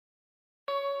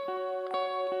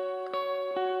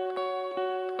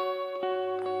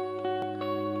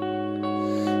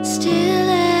still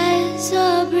as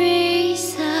a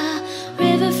breeze, a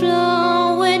river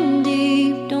flowing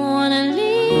deep. Don't wanna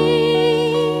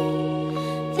leave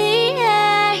the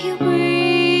air you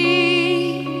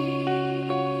breathe,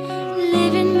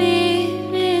 living me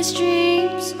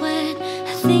dreams when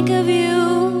I think of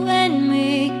you and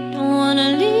me. Don't wanna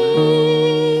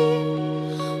leave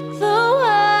the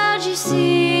world you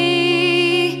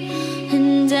see,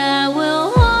 and I will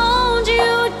hold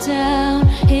you down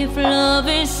if love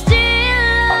is still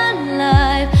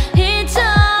alive. It's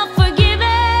all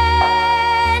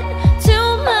forgiven to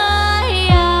my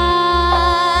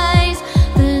eyes.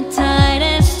 The tide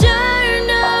has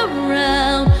turned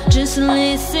around. Just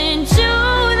listen to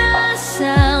the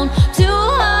sound. Two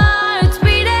hearts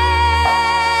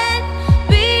beating,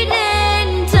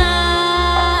 beating time.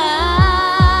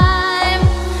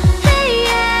 Hey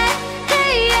yeah,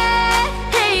 hey yeah,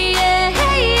 hey yeah,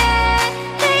 hey yeah,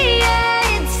 hey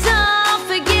yeah. It's all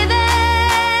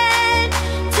forgiven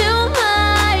to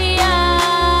my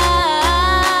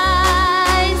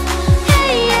eyes.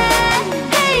 Hey yeah,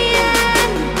 hey yeah,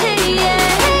 hey yeah,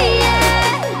 hey yeah,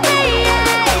 hey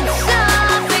yeah. It's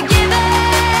all forgiven.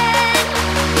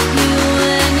 You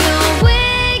and your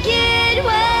wicked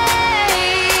ways.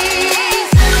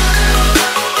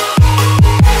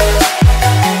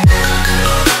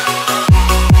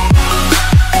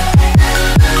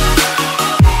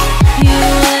 You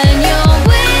and your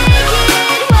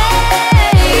wicked ways.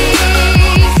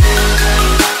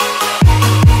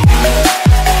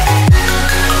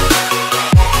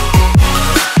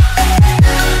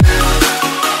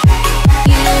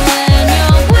 You and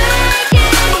your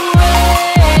wicked ways.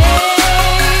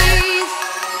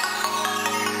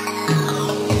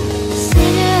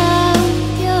 Center of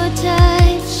your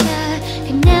touch, I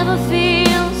can never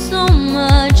feel so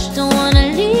much. Don't wanna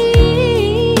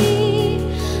leave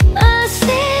us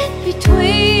in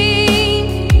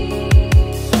between,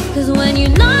 'cause when you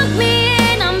knock me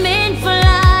in, I'm in for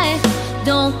life.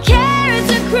 Don't care,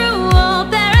 it's a cruel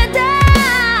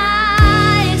paradise.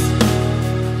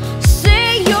 Say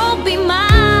you'll be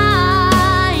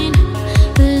mine.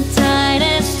 The tide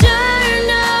has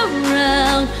turned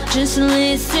around. Just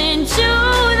listen to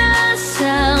the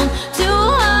sound. Two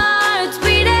hearts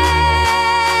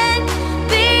beating,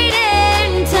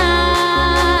 beating time.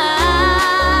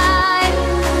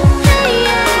 Hey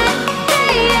yeah,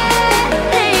 hey yeah,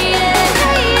 hey yeah,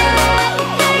 hey yeah,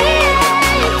 hey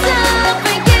yeah. It's all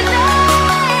forgiven.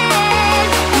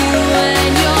 You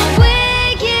and your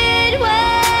wicked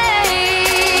ways.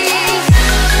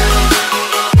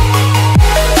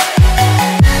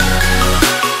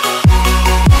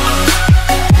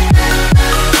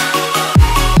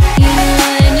 You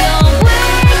and your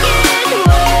wicked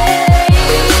ways.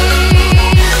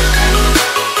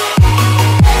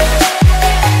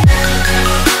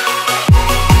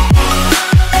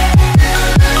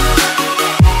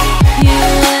 You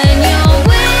and your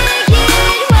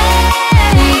wicked ways.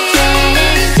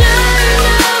 Turn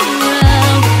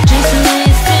around. Just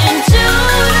listen to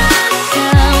the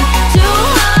sound. Two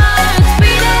hearts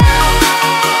beating,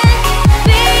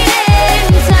 beating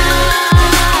time.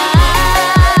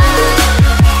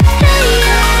 Hey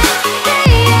yeah,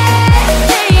 hey yeah,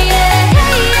 hey yeah,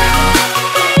 hey yeah,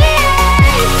 hey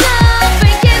yeah. It's all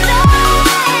forgiven.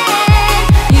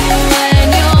 You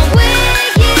and your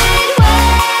wicked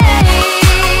ways.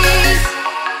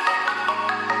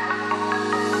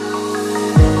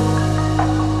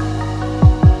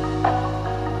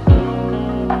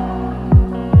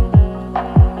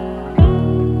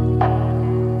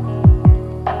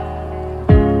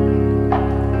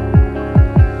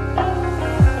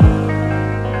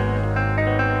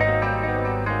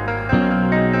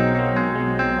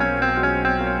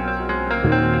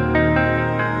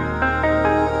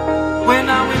 When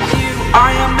I'm with you,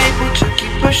 I am able to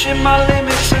keep pushing my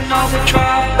limits, and all the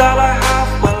drive that I have,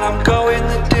 well, I'm going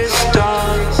the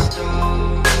distance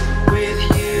with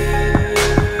you.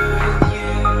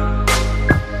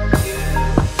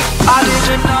 I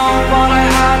didn't know what I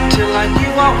had till I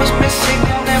knew what was missing,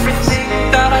 and everything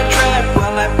that I dread,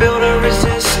 well, I built a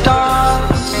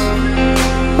resistance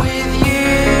with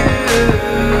you.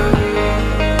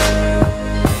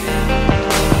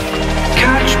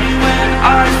 Catch me when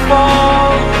I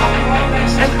fall,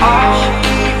 and I'll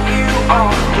keep you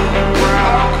on the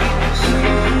ground.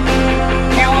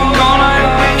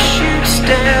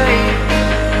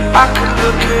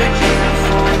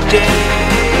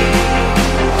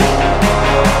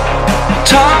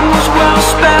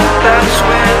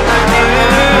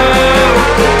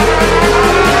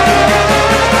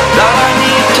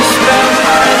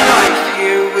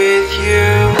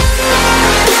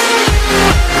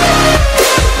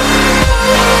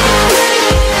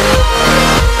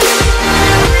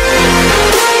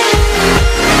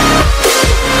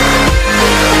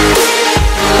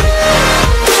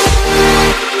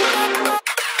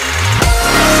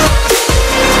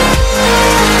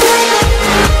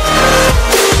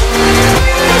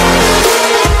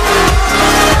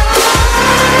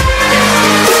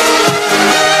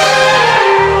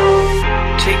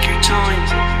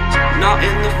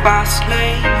 fast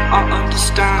lane. I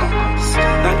understand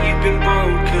that you've been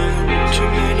broken too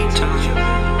many times,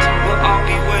 but I'll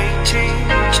be waiting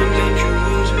to mend your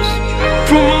wounds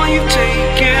from all you've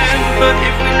taken. But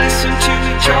if we listen to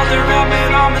each other,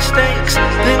 admit our mistakes,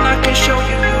 then I can show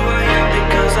you who I am,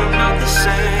 because I'm not the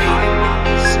same.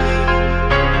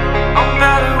 I'm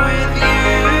better with you.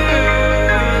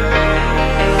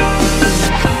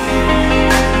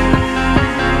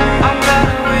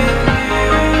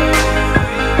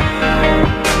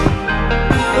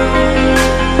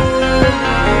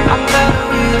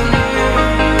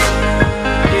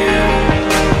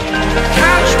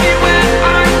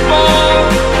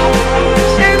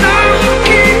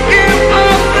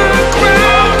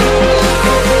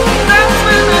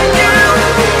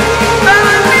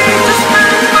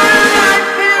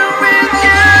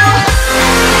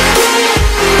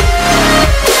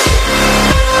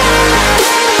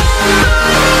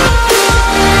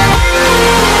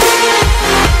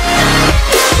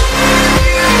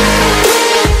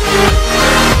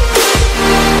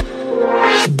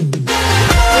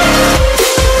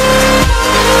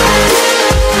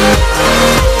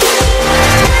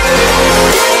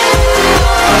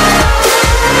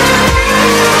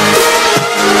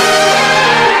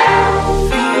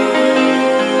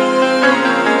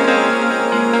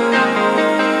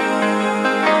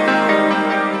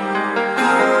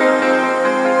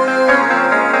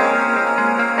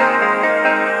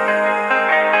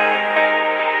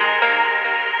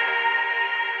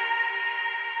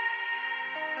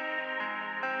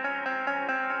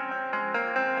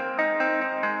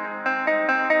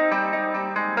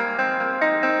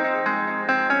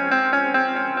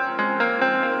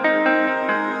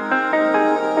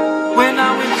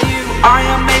 I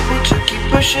am able to keep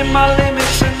pushing my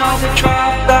limits, and all the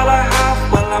drive that I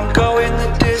have, well, I'm going the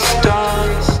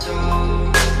distance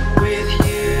with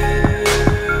you.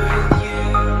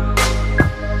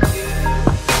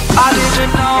 I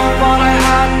didn't know what I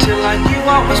had till I knew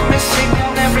what was missing,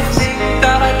 and everything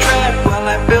that I dread, well,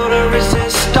 I built a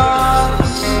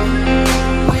resistance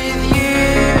with you.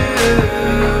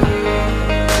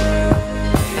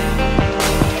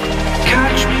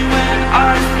 Catch me when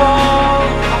I fall,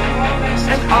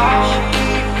 and I'll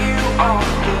keep you off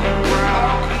the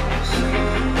ground.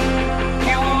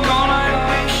 You were gone, I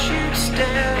wish you'd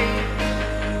stay.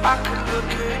 I could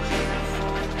look at you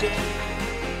for days.